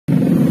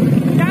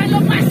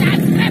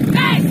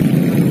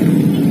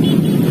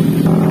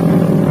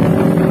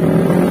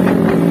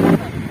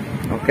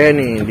Oke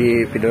nih, di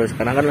video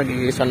sekarang kan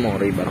lagi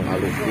Sunmori bareng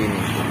Alufi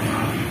nih.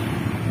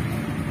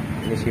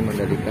 Ini sih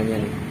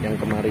mandalikannya nih, yang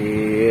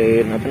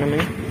kemarin apa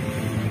namanya?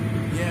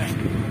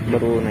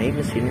 Baru naik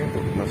mesinnya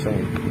tuh, masang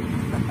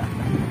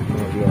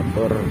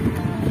radiator.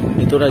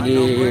 Itu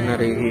lagi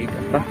narik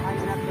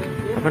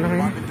apa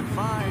namanya?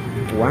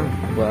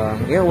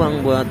 Uang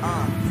buat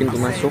pintu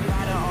masuk.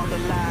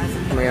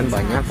 Lumayan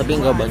banyak, tapi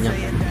nggak banyak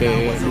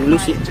kayak dulu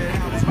sih.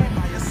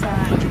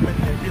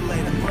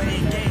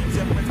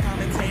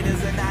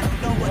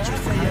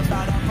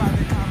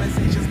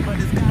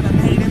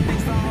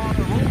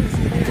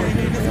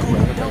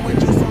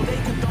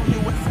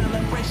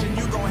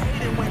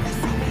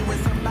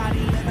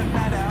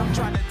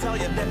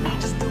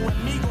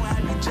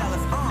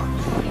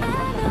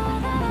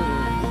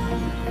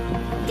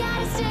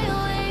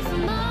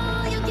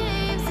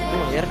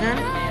 Bayar kan?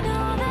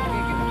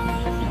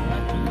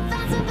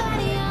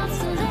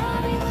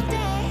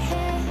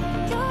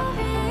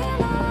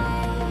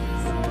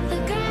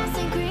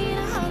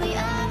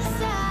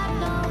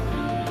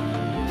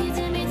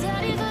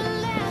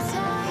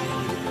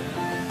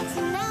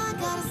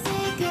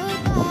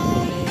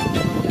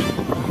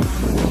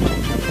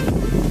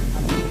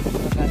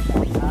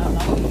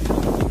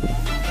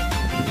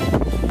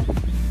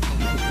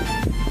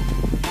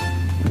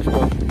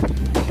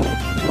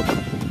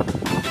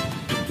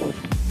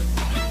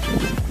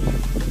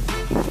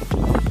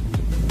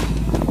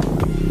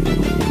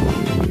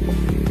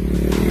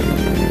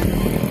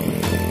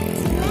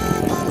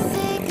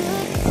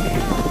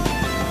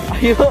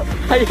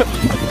 Ayo.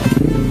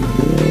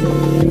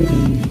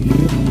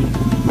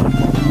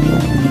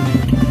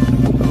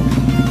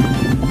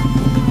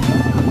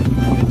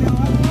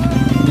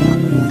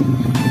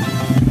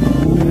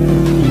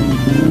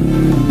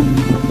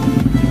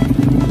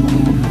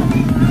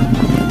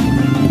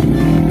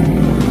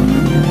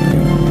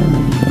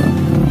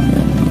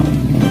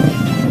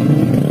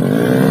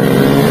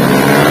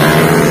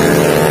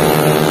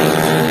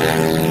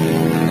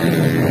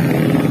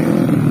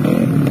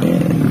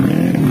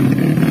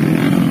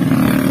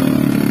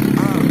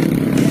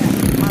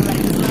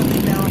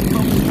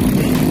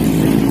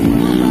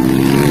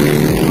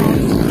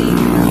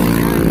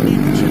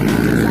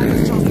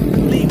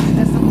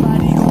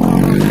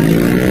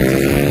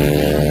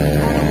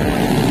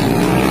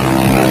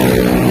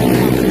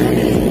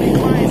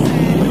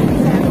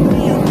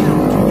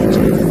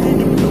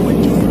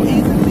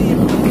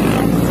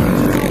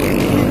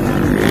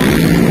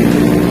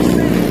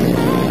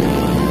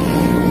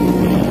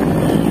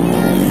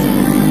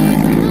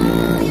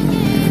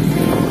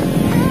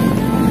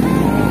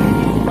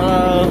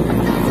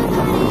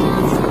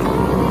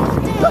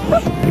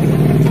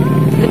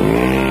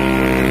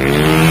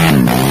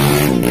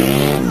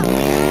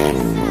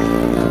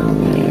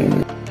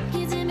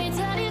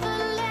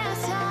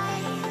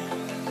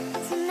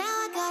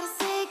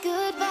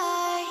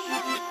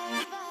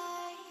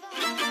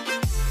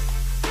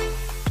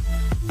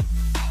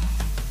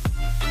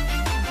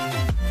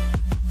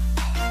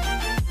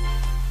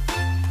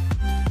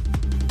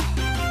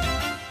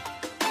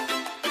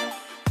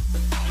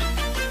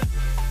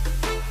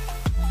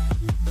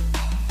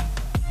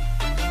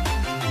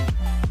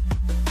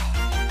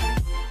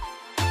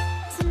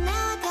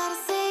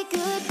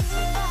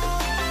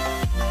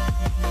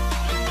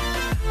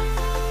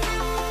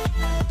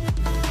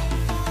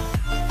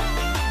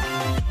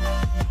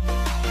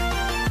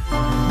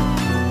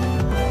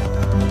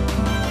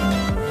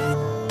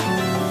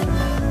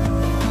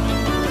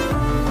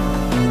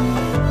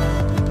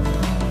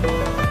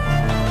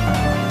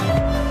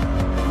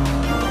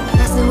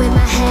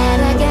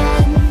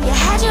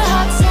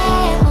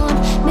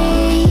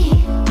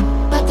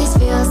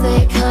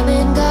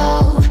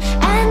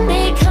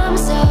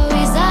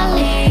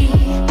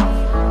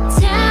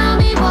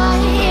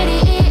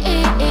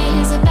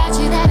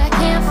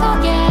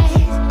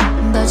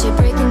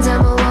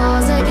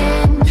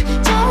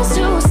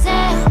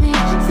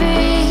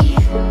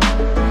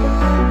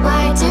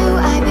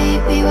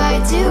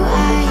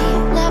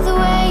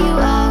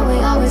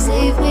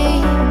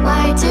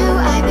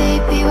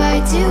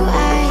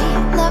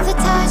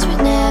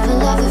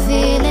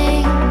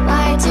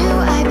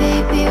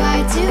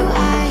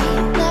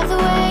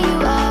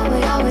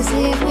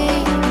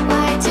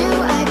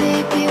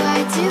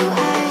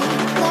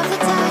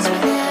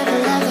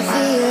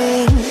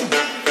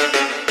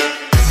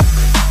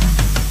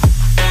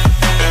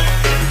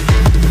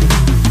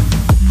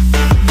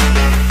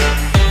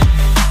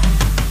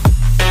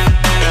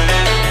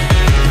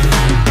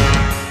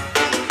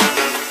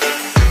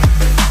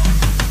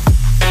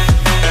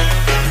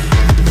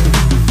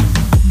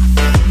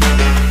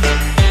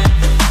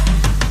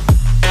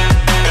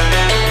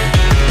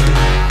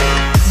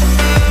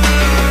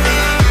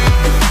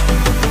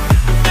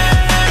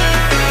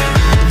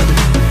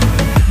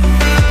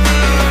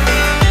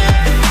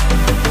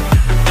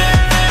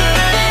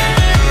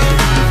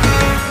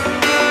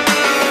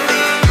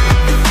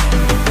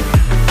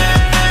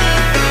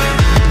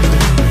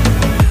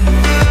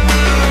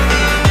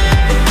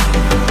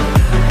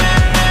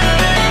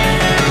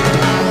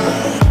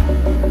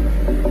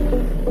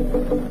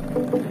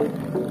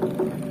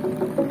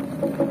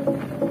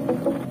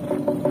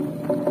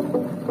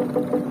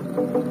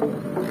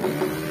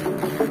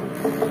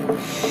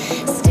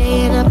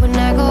 Staying up when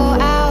I go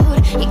out,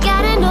 you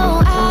gotta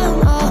know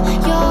I'm all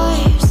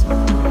yours.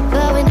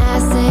 But when I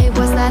say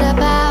what's that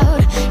about,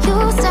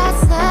 you start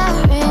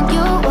slurring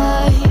your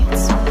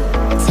words.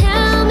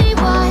 Tell me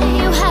why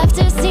you have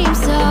to seem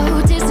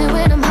so distant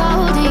when I'm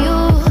holding you.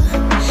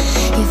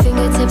 Your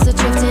fingertips are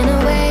drifting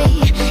away,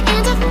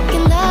 and I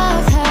fucking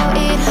love how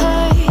it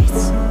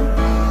hurts.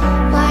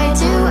 Why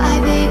do I,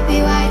 baby,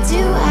 why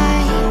do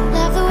I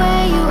love the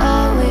way you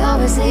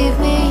always leave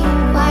me?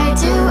 Why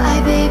do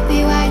I,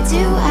 baby, why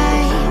do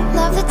I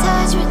love the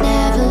touch but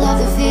never love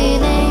the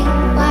feeling?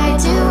 Why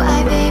do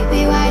I,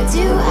 baby, why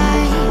do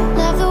I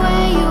love the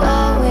way you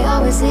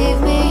always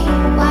leave me?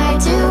 Why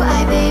do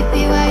I,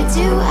 baby, why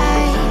do I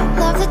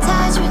love the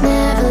touch but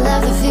never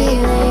love the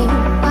feeling?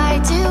 Why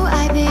do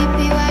I,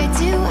 baby, why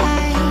do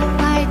I?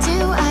 Why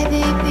do I,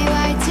 baby,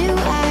 why do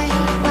I?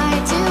 Why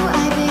do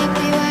I,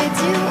 baby, why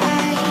do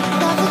I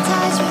love the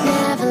touch but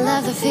never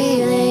love the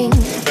feeling?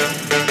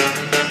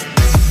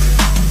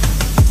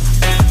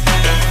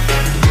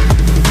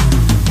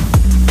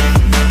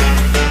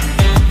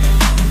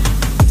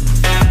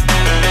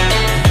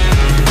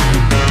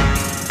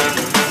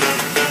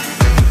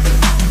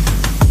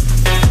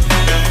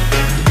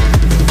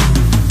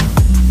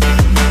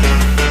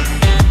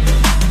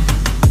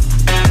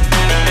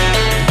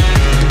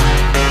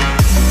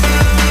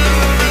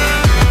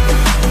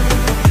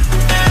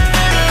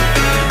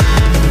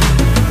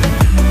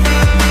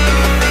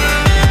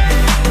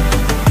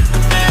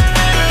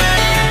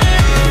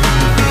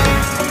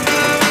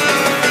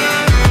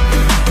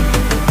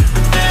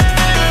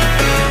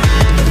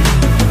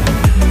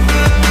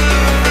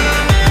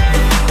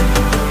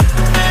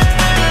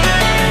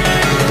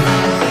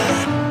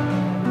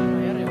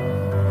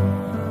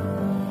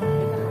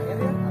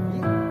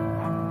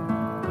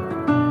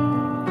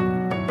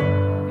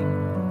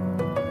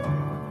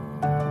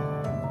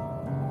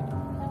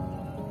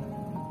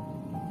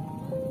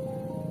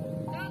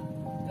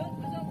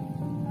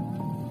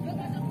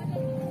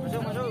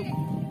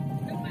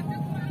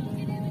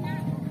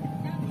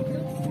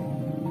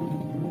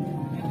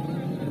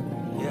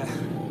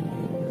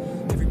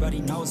 Everybody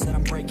knows that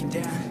I'm breaking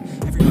down.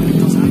 Everybody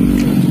knows I'm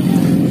breaking down.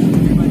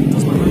 Everybody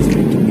knows my heart's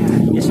breaking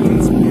now. Yeah, she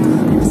hates me now,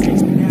 never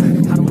mistakes me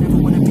now. I don't ever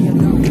wanna be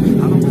alone.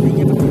 I don't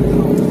really ever feel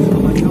alone.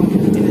 On my own,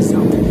 in the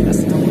zone. That's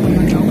the only way I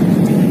know.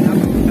 Feeling up,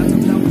 about to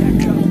blow that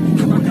go.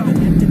 I won't never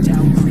let the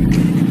doubt creep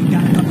in.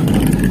 Got a couple of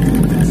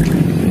best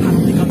friend. I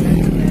don't think I'll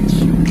ever let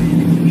you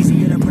in.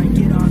 Easier to break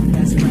it off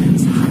best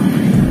friends. I don't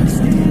really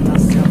understand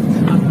myself.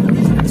 I don't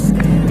really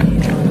understand me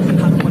now.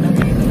 I don't wanna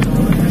be the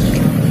dog that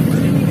show.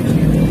 Couldn't even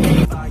hear me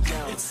if I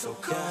yelled. It's so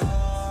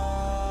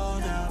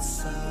cold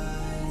outside.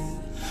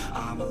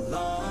 I'm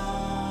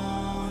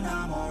alone,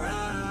 I'm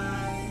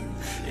alright.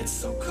 It's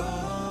so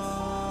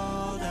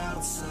cold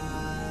outside.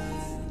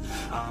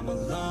 I'm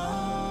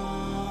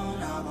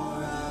alone, I'm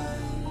alright.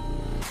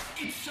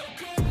 It's so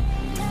cold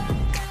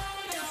outside.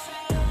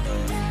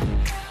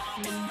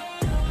 I'm alone.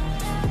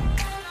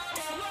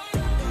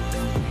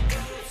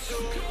 It's so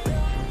cold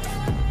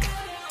outside.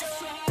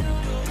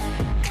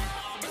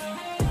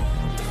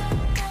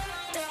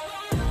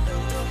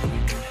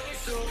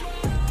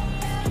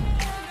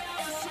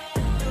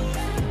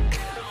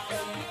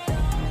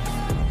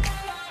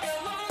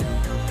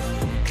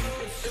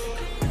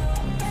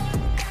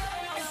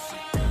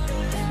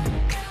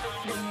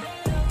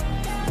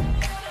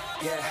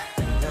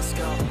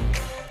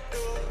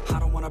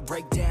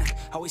 Break down,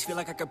 always feel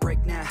like I could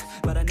break now,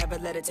 but I never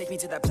let it take me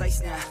to that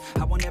place now.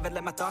 I won't ever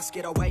let my thoughts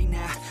get away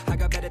now. I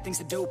got better things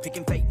to do,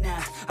 picking fate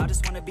now. I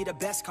just wanna be the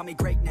best, call me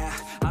great now.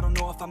 I don't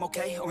know if I'm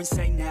okay or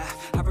insane now.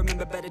 I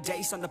remember better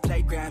days on the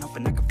playground,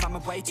 hoping I can find my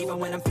way even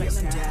when I'm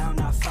feeling down.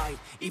 I fight,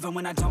 even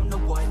when I don't know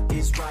what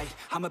is right.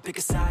 I'ma pick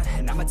a side,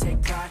 and I'ma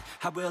take pride.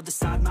 I will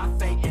decide my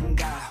fate,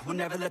 and I will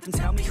never let them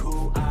tell me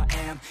who I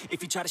am.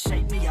 If you try to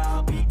shape me,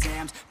 I'll be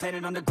damned.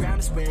 Planet on the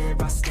ground is where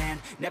I stand.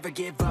 Never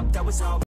give up, that was all.